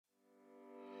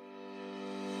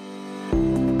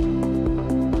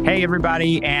Hey,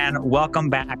 everybody, and welcome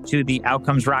back to the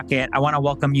Outcomes Rocket. I want to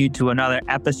welcome you to another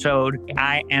episode.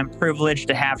 I am privileged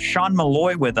to have Shawn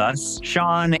Malloy with us.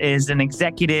 Shawn is an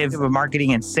executive of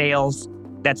marketing and sales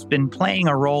that's been playing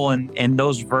a role in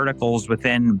those verticals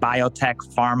within biotech,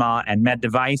 pharma, and med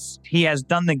device. He has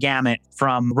done the gamut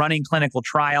from running clinical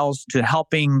trials to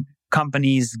helping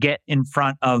companies get in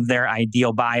front of their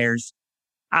ideal buyers.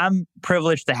 I'm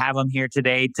privileged to have him here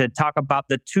today to talk about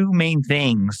the two main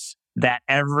things that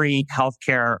every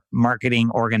healthcare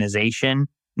marketing organization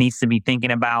needs to be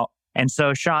thinking about. And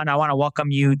so, Shawn, I want to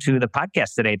welcome you to the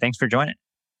podcast today. Thanks for joining.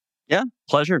 Yeah,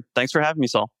 pleasure. Thanks for having me,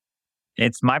 Saul.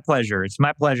 It's my pleasure. It's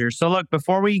my pleasure. So look,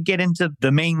 before we get into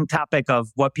the main topic of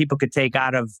what people could take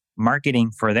out of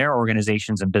marketing for their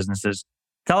organizations and businesses,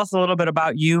 tell us a little bit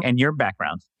about you and your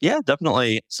background. Yeah,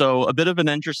 definitely. So a bit of an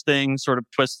interesting sort of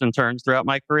twists and turns throughout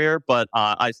my career, but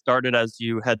I started, as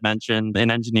you had mentioned,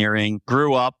 in engineering,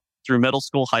 grew up through middle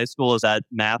school, high school as that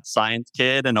math science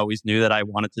kid, and always knew that I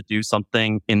wanted to do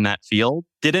something in that field.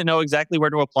 Didn't know exactly where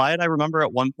to apply it. I remember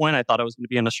at one point I thought I was going to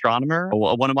be an astronomer.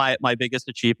 One of my biggest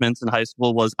achievements in high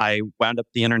school was I wound up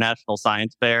at the International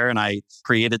Science Fair and I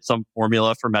created some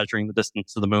formula for measuring the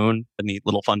distance to the moon. A neat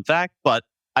little fun fact. But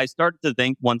I started to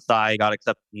think once I got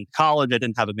accepted in college, I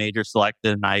didn't have a major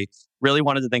selected, and I really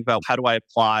wanted to think about how do I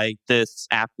apply this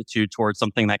aptitude towards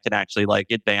something that can actually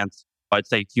advance, I'd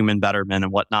say, human betterment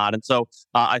and whatnot. And so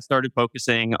I started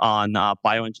focusing on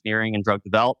bioengineering and drug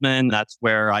development. That's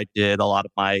where I did a lot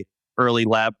of my early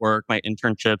lab work, my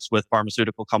internships with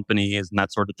pharmaceutical companies and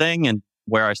that sort of thing. And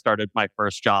where I started my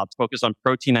first jobs, focused on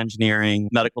protein engineering,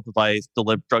 medical device,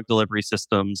 drug delivery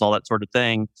systems, all that sort of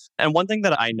thing. And one thing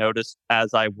that I noticed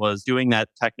as I was doing that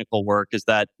technical work is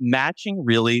that matching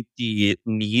really the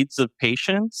needs of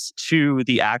patients to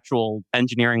the actual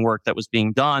engineering work that was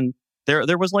being done,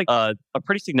 there was a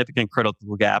pretty significant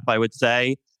critical gap, I would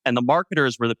say. And the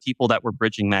marketers were the people that were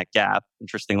bridging that gap,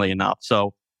 interestingly enough.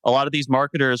 So a lot of these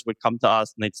marketers would come to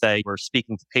us and they'd say, we're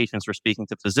speaking to patients, we're speaking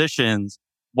to physicians.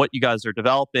 What you guys are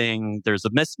developing, there's a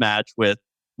mismatch with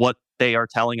what they are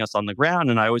telling us on the ground.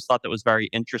 And I always thought that was very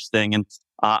interesting. And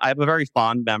I have a very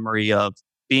fond memory of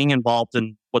being involved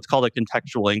in what's called a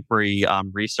contextual inquiry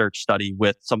research study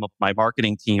with some of my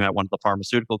marketing team at one of the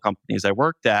pharmaceutical companies I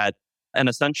worked at. And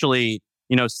essentially,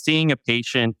 seeing a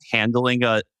patient handling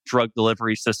a drug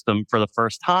delivery system for the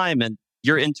first time, and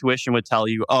your intuition would tell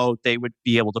you, oh, they would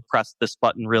be able to press this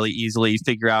button really easily,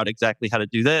 figure out exactly how to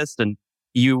do this. And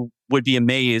you would be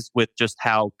amazed with just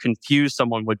how confused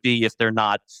someone would be if they're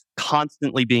not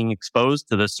constantly being exposed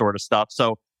to this sort of stuff.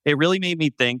 So it really made me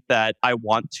think that I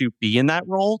want to be in that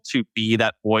role, to be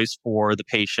that voice for the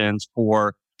patients,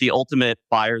 for the ultimate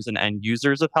buyers and end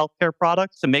users of healthcare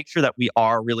products, to make sure that we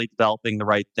are really developing the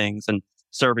right things and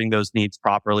serving those needs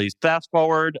properly. Fast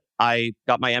forward, I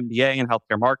got my MBA in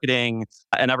healthcare marketing.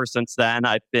 And ever since then,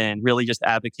 I've been really just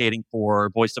advocating for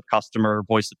voice of customer,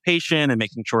 voice of patient, and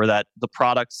making sure that the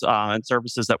products and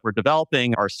services that we're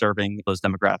developing are serving those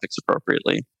demographics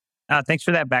appropriately. Thanks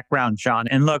for that background, Shawn.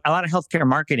 And look, a lot of healthcare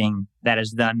marketing that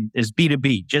is done is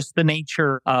B2B, just the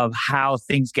nature of how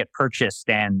things get purchased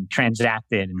and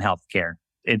transacted in healthcare.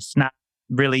 It's not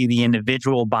really the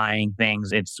individual buying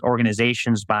things, it's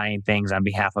organizations buying things on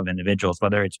behalf of individuals,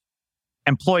 whether it's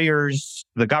employers,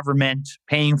 the government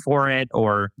paying for it,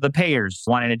 or the payers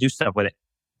wanting to do stuff with it.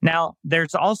 Now,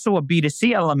 there's also a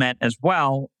B2C element as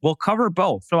well. We'll cover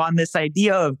both. So on this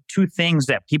idea of two things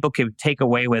that people can take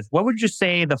away with, what would you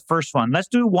say the first one? Let's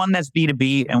do one that's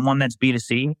B2B and one that's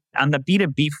B2C. On the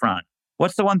B2B front,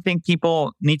 what's the one thing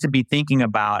people need to be thinking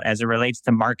about as it relates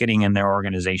to marketing in their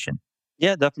organization?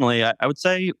 Yeah, definitely. I would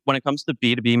say when it comes to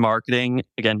B2B marketing,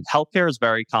 again, healthcare is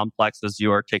very complex, as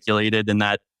you articulated, in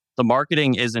that the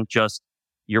marketing isn't just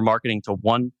you're marketing to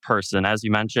one person. As you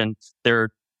mentioned,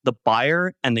 the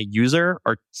buyer and the user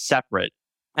are separate.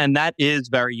 And that is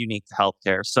very unique to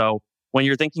healthcare. So when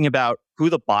you're thinking about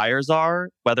who the buyers are,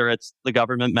 whether it's the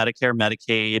government, Medicare,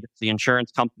 Medicaid, the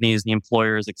insurance companies, the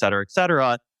employers, et cetera,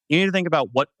 you need to think about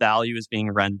what value is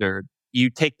being rendered. You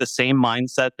take the same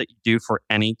mindset that you do for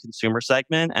any consumer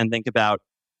segment and think about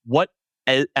what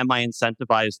am I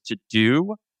incentivized to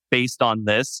do based on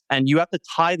this? And you have to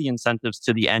tie the incentives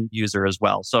to the end user as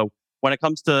well. So when it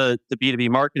comes to the B2B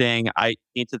marketing, I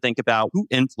need to think about who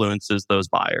influences those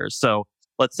buyers. So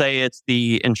let's say it's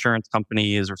the insurance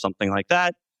companies or something like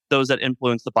that. Those that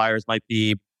influence the buyers might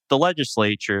be the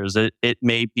legislatures. It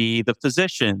may be the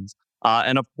physicians.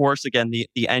 And of course, again,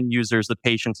 the end users, the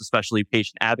patients, especially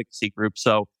patient advocacy groups.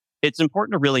 So it's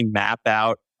important to really map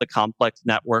out the complex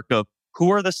network of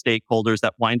who are the stakeholders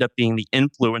that wind up being the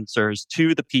influencers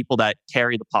to the people that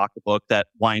carry the pocketbook that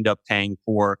wind up paying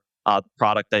for the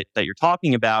product that you're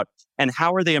talking about? And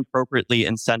how are they appropriately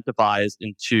incentivized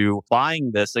into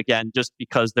buying this? Again, just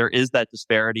because there is that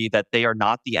disparity that they are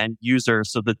not the end user.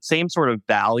 So the same sort of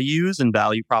values and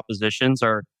value propositions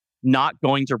are not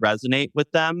going to resonate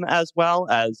with them as well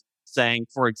as saying,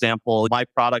 for example, my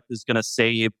product is going to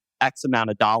save X amount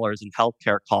of dollars in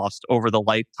healthcare cost over the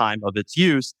lifetime of its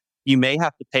use. You may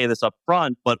have to pay this up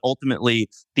front, but ultimately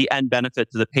the end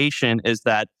benefit to the patient is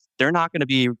that they're not going to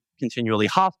be continually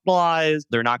hospitalized.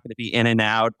 They're not going to be in and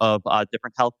out of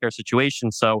different healthcare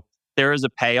situations. So there is a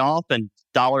payoff, and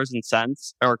dollars and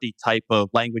cents are the type of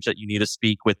language that you need to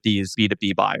speak with these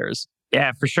B2B buyers.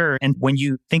 Yeah, for sure. And when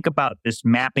you think about this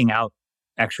mapping out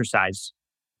exercise,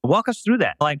 walk us through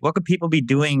that. Like, what could people be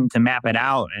doing to map it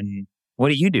out? And what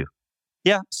do you do?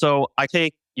 Yeah. So I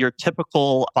take your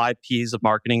typical 5 Ps of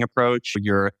marketing approach,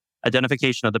 your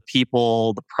identification of the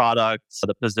people, the products,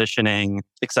 the positioning,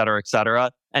 et cetera, et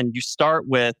cetera. And you start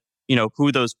with,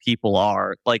 who those people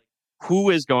are, like who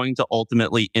is going to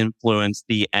ultimately influence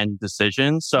the end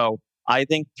decision. So I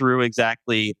think through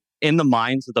exactly in the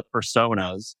minds of the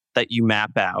personas that you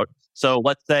map out. So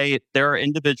let's say there are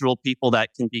individual people that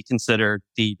can be considered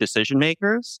the decision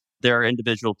makers. There are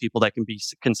individual people that can be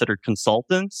considered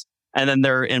consultants. And then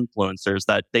there are influencers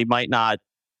that they might not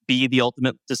be the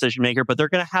ultimate decision maker, but they're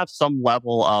going to have some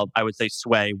level of, I would say,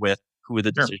 sway with who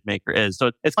the decision maker is.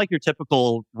 So it's like your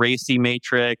typical RACI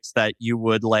matrix that you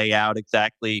would lay out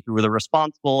exactly who the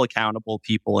responsible, accountable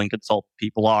people and consultant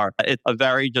people are. It's a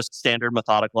very just standard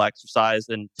methodical exercise.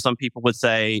 And some people would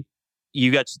say,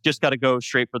 just got to go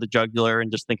straight for the jugular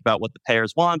and just think about what the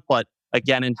payers want. But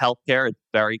again, in healthcare, it's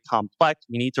very complex.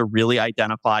 We need to really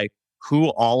identify who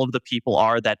all of the people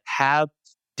are that have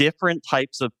different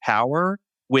types of power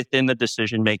within the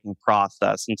decision-making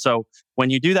process. And so when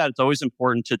you do that, it's always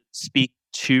important to speak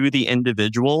to the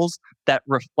individuals that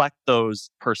reflect those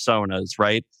personas,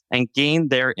 right? And gain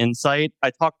their insight.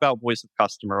 I talk about voice of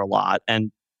customer a lot,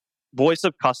 and voice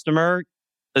of customer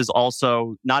is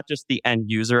also not just the end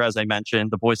user, as I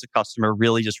mentioned. The voice of customer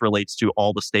really just relates to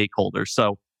all the stakeholders.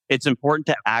 So it's important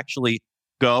to actually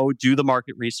go do the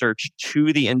market research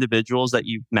to the individuals that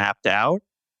you've mapped out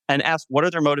and ask, what are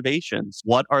their motivations?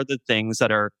 What are the things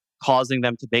that are causing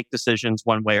them to make decisions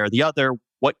one way or the other?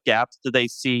 What gaps do they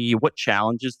see? What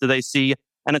challenges do they see?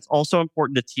 And it's also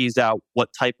important to tease out what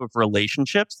type of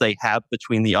relationships they have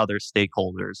between the other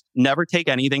stakeholders. Never take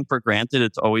anything for granted.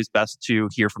 It's always best to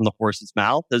hear from the horse's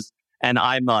mouth. And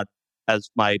I'm not, as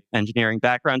my engineering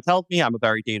background tells me, I'm a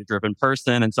very data-driven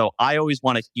person. And so I always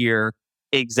want to hear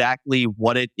exactly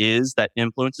what it is that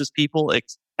influences people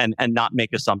and not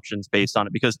make assumptions based on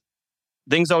it, because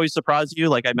things always surprise you.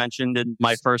 Like I mentioned in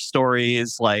my first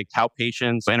stories, like how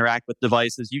patients interact with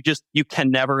devices. You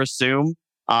can never assume.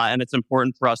 And it's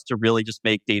important for us to really just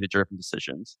make data-driven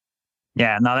decisions.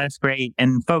 Yeah, no, that's great.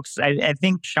 And folks, I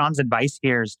think Shawn's advice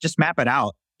here is just map it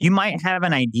out. You might have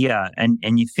an idea and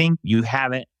you think you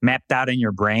have it mapped out in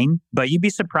your brain, but you'd be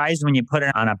surprised when you put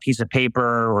it on a piece of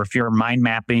paper, or if you're mind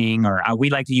mapping, or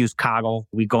we like to use Kaggle.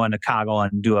 We go into Kaggle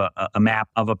and do a map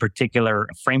of a particular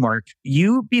framework.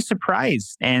 You'd be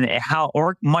surprised and how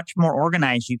much more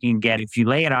organized you can get if you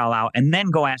lay it all out and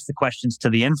then go ask the questions to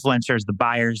the influencers, the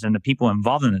buyers, and the people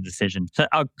involved in the decision. So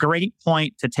a great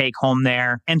point to take home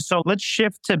there. And so let's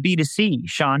shift to B2C,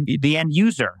 Shawn, the end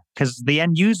user, because the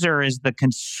end user is the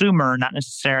consumer, not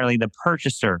necessarily the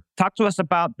purchaser. Talk to us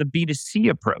about the B2C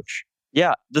approach.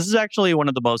 Yeah, this is actually one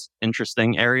of the most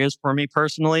interesting areas for me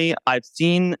personally. I've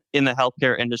seen in the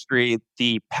healthcare industry,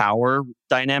 the power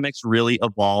dynamics really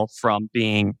evolve from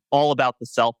being all about the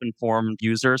self-informed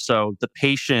user. So the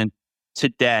patient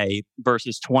today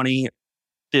versus 20,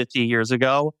 50 years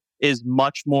ago is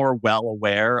much more well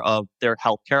aware of their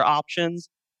healthcare options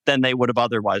than they would have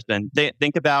otherwise been.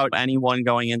 Think about anyone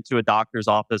going into a doctor's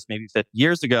office maybe 50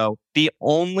 years ago. The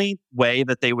only way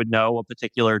that they would know a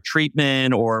particular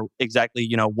treatment or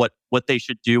exactly, what they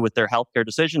should do with their healthcare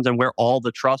decisions, and where all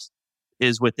the trust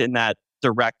is within that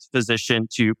direct physician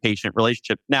to patient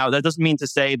relationship. Now, that doesn't mean to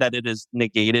say that it is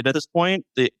negated at this point.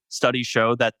 The studies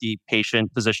show that the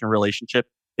patient-physician relationship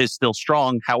is still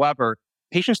strong. However,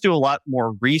 patients do a lot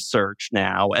more research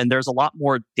now, and there's a lot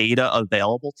more data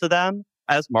available to them.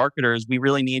 As marketers, we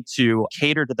really need to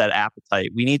cater to that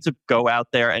appetite. We need to go out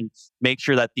there and make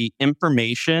sure that the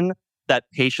information that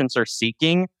patients are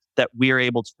seeking, that we are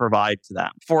able to provide to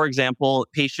them. For example,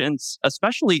 patients,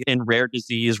 especially in rare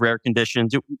disease, rare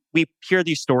conditions, we hear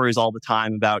these stories all the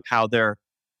time about how they're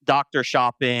doctor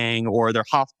shopping or they're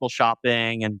hospital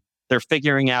shopping and they're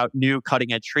figuring out new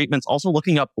cutting edge treatments, also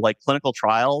looking up like clinical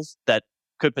trials that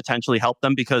could potentially help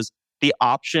them, because the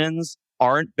options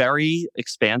aren't very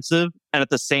expansive. And at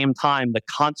the same time, the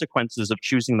consequences of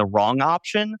choosing the wrong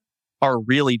option are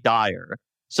really dire.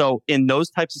 So in those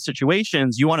types of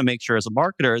situations, you want to make sure as a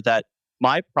marketer that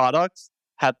my products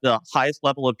have the highest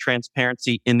level of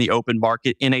transparency in the open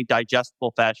market in a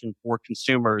digestible fashion for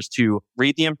consumers to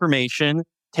read the information,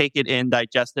 take it in,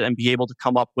 digest it, and be able to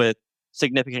come up with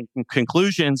significant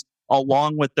conclusions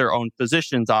along with their own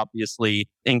physicians, obviously,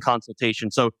 in consultation.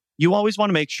 So you always want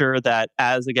to make sure that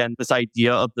as, again, this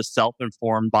idea of the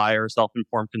self-informed buyer,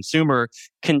 self-informed consumer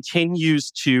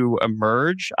continues to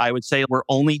emerge. I would say we're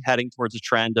only heading towards a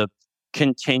trend of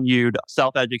continued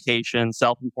self-education,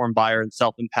 self-informed buyer, and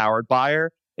self-empowered buyer.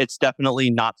 It's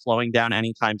definitely not slowing down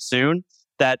anytime soon.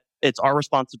 That it's our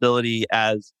responsibility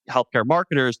as healthcare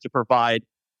marketers to provide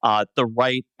the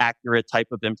right, accurate type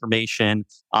of information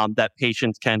that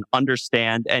patients can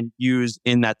understand and use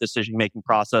in that decision-making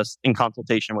process in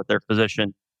consultation with their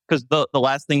physician. Because the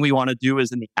last thing we want to do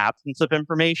is in the absence of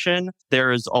information,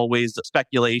 there is always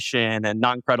speculation and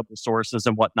non-credible sources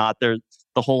and whatnot. There's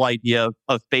the whole idea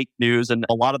of fake news and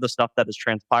a lot of the stuff that has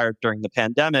transpired during the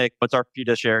pandemic. It's our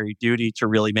fiduciary duty to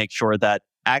really make sure that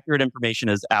accurate information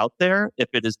is out there if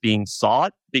it is being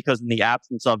sought, because in the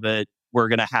absence of it, we're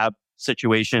going to have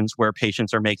situations where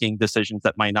patients are making decisions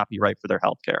that might not be right for their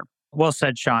healthcare. Well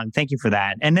said, Shawn. Thank you for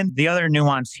that. And then the other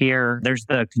nuance here, there's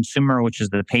the consumer, which is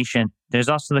the patient. There's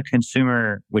also the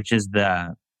consumer, which is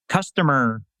the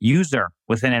customer user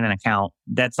within an account.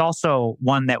 That's also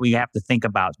one that we have to think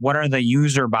about. What are the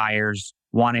user buyers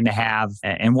wanting to have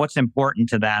and what's important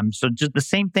to them? So just the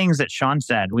same things that Shawn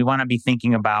said, we want to be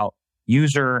thinking about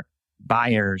user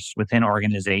buyers within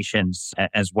organizations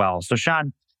as well. So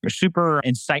Shawn, super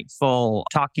insightful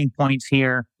talking points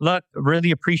here. Look, really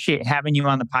appreciate having you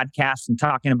on the podcast and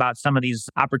talking about some of these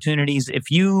opportunities. If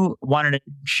you wanted to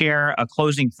share a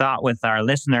closing thought with our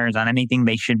listeners on anything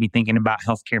they should be thinking about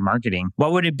healthcare marketing,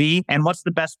 what would it be? And what's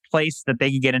the best place that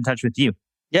they could get in touch with you?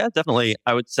 Yeah, definitely.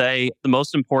 I would say the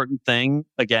most important thing,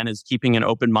 again, is keeping an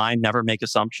open mind, never make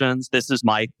assumptions. This is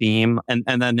my theme. And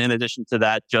then in addition to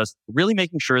that, just really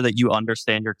making sure that you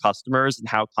understand your customers and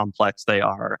how complex they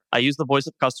are. I use the voice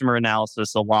of customer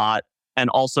analysis a lot, and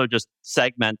also just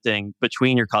segmenting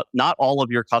between not all of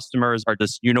your customers are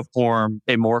this uniform,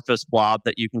 amorphous blob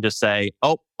that you can just say,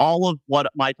 oh, all of what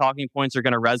my talking points are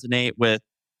going to resonate with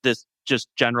this just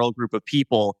general group of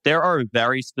people. There are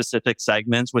very specific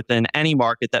segments within any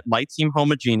market that might seem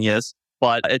homogeneous,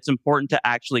 but it's important to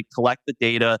actually collect the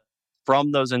data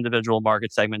from those individual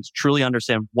market segments, truly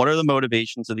understand what are the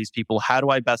motivations of these people, how do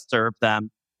I best serve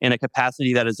them in a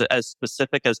capacity that is as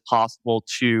specific as possible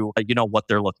to what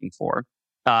they're looking for.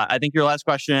 I think your last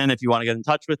question, if you want to get in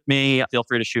touch with me, feel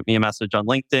free to shoot me a message on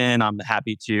LinkedIn. I'm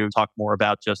happy to talk more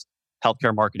about just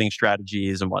healthcare marketing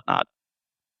strategies and whatnot.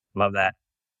 Love that.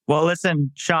 Well,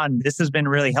 listen, Shawn, this has been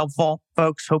really helpful.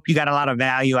 Folks, hope you got a lot of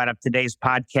value out of today's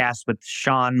podcast with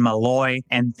Shawn Malloy.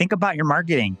 And think about your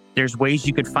marketing. There's ways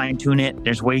you could fine tune it.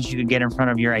 There's ways you could get in front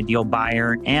of your ideal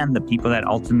buyer and the people that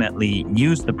ultimately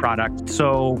use the product.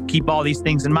 So keep all these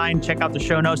things in mind. Check out the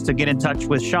show notes to get in touch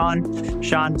with Shawn.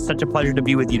 Shawn, such a pleasure to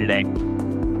be with you today.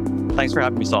 Thanks for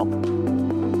having me, Saul.